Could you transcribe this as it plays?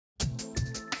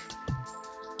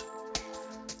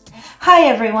Hi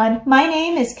everyone, my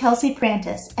name is Kelsey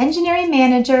Prantis, Engineering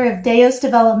Manager of DAOS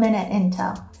Development at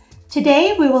Intel.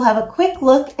 Today we will have a quick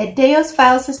look at DAOS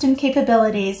file system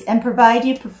capabilities and provide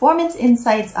you performance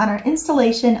insights on our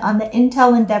installation on the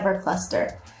Intel Endeavour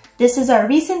cluster. This is our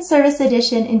recent service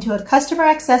addition into a customer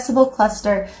accessible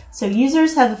cluster, so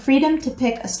users have the freedom to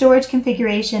pick a storage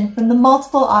configuration from the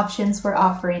multiple options we're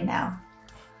offering now.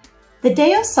 The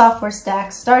DAOS software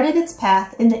stack started its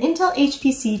path in the Intel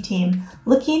HPC team,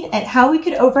 looking at how we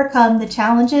could overcome the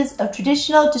challenges of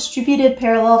traditional distributed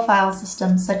parallel file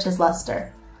systems such as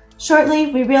Lustre. Shortly,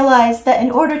 we realized that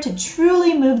in order to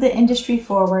truly move the industry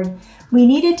forward, we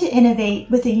needed to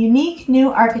innovate with a unique new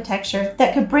architecture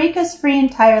that could break us free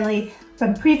entirely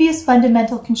from previous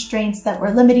fundamental constraints that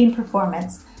were limiting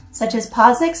performance, such as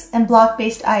POSIX and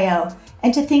block-based I/O,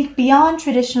 and to think beyond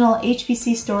traditional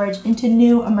HPC storage into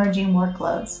new emerging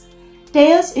workloads.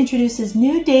 DAOS introduces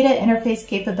new data interface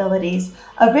capabilities,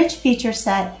 a rich feature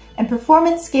set, and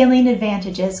performance scaling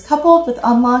advantages coupled with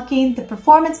unlocking the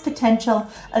performance potential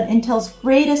of Intel's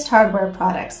greatest hardware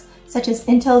products, such as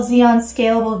Intel Xeon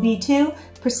Scalable V2,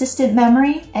 persistent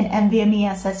memory, and NVMe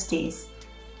SSDs.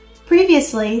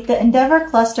 Previously, the Endeavour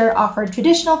cluster offered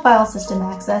traditional file system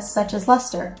access, such as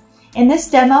Lustre. In this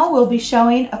demo, we'll be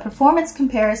showing a performance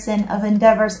comparison of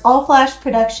Endeavour's all-flash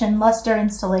production Lustre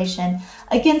installation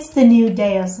against the new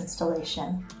DAOS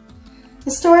installation.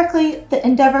 Historically, the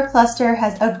Endeavour cluster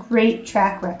has a great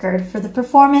track record for the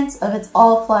performance of its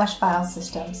all-flash file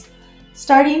systems.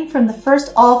 Starting from the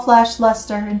first all-flash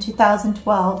Lustre in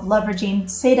 2012, leveraging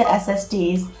SATA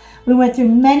SSDs, we went through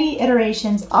many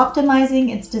iterations optimizing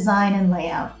its design and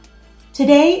layout.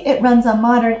 Today, it runs on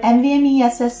modern NVMe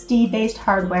SSD-based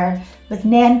hardware with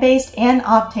NAND-based and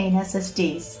Optane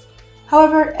SSDs.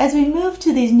 However, as we moved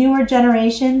to these newer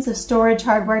generations of storage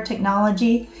hardware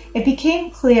technology, it became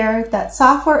clear that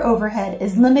software overhead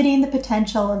is limiting the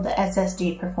potential of the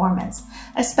SSD performance,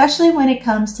 especially when it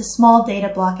comes to small data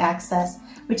block access,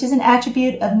 which is an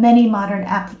attribute of many modern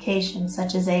applications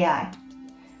such as AI.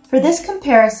 For this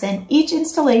comparison, each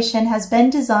installation has been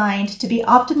designed to be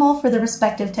optimal for the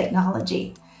respective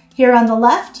technology. Here on the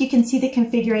left, you can see the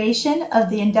configuration of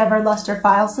the Endeavour Lustre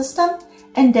file system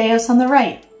and DAOS on the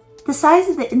right. The size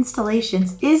of the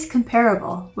installations is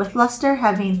comparable, with Lustre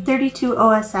having 32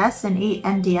 OSS and 8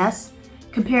 MDS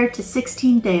compared to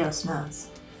 16 DAOS nodes.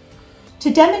 To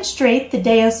demonstrate the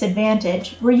DAOS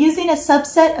advantage, we're using a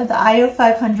subset of the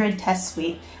IO500 test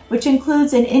suite, which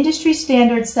includes an industry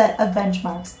standard set of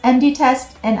benchmarks,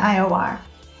 MD-Test and IOR.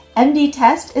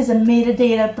 MD-Test is a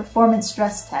metadata performance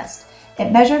stress test.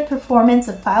 It measures performance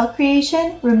of file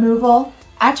creation, removal,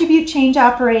 attribute change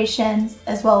operations,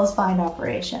 as well as find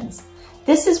operations.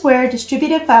 This is where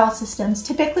distributed file systems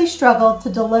typically struggle to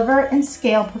deliver and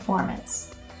scale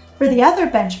performance. For the other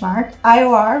benchmark,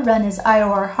 IOR, run as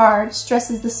IOR hard,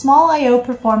 stresses the small I/O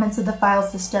performance of the file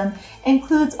system and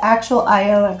includes actual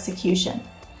I/O execution.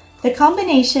 The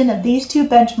combination of these two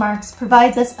benchmarks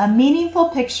provides us a meaningful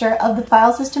picture of the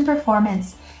file system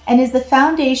performance and is the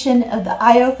foundation of the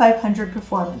IO500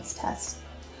 performance test.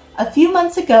 A few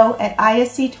months ago at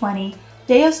ISC 20,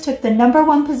 DAOS took the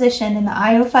 #1 position in the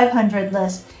IO500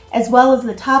 list, as well as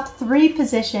the top 3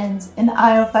 positions in the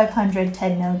IO500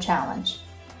 10 Node Challenge.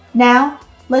 Now,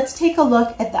 let's take a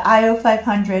look at the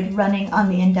IO500 running on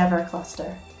the Endeavour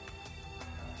cluster.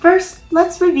 First,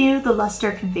 let's review the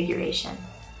Lustre configuration.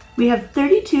 We have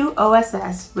 32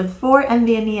 OSS with 4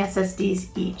 NVMe SSDs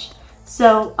each,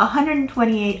 so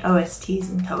 128 OSTs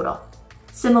in total.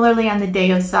 Similarly, on the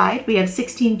DAOS side, we have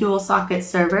 16 dual-socket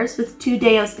servers with 2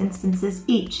 DAOS instances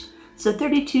each, so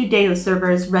 32 DAOS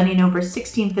servers running over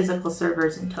 16 physical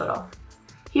servers in total.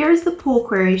 Here is the pool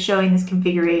query showing this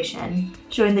configuration,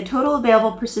 showing the total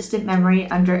available persistent memory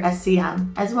under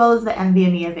SCM, as well as the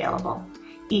NVMe available.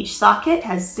 Each socket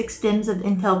has 6 DIMMs of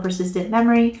Intel persistent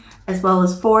memory, as well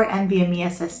as 4 NVMe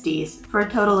SSDs, for a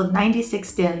total of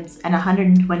 96 DIMMs and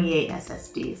 128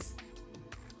 SSDs.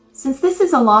 Since this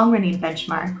is a long-running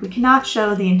benchmark, we cannot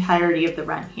show the entirety of the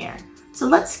run here, so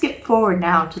let's skip forward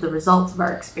now to the results of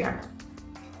our experiment.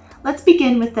 Let's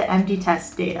begin with the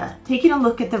MD-Test data, taking a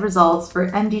look at the results for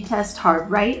MD-Test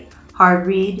hard write, hard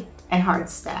read, and hard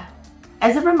stat.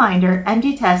 As a reminder,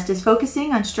 MD-Test is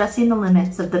focusing on stressing the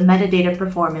limits of the metadata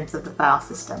performance of the file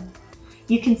system.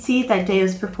 You can see that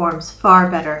DAOS performs far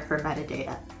better for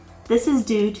metadata. This is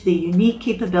due to the unique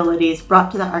capabilities brought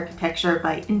to the architecture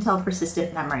by Intel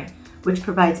Persistent Memory, which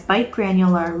provides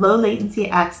byte-granular, low-latency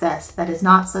access that is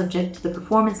not subject to the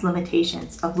performance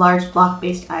limitations of large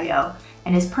block-based I/O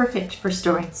and is perfect for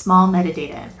storing small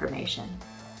metadata information.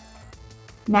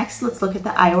 Next, let's look at the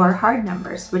IOR hard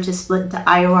numbers, which is split into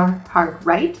IOR hard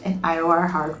write and IOR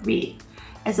hard read.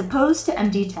 As opposed to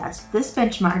MD-test, this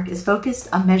benchmark is focused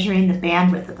on measuring the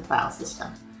bandwidth of the file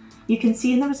system. You can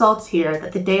see in the results here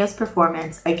that the DAOS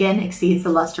performance again exceeds the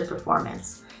Lustre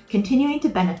performance, continuing to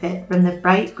benefit from the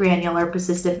bright, granular,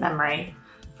 persistent memory,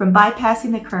 from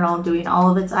bypassing the kernel and doing all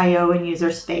of its I/O in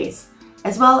user space,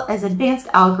 as well as advanced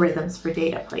algorithms for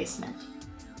data placement.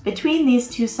 Between these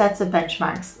two sets of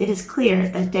benchmarks, it is clear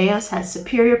that DAOS has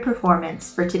superior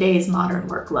performance for today's modern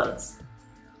workloads.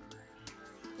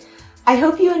 I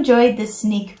hope you enjoyed this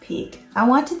sneak peek. I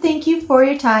want to thank you for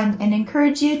your time and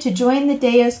encourage you to join the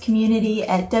DAOS community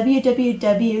at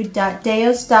www.daos.io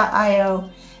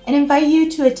and invite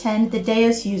you to attend the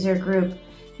DAOS user group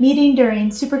meeting during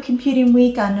Supercomputing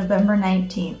Week on November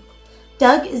 19th.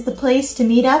 Doug is the place to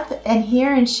meet up and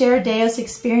hear and share DAOS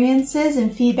experiences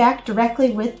and feedback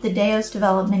directly with the DAOS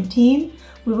development team.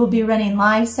 We will be running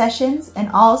live sessions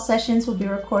and all sessions will be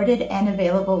recorded and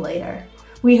available later.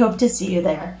 We hope to see you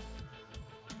there.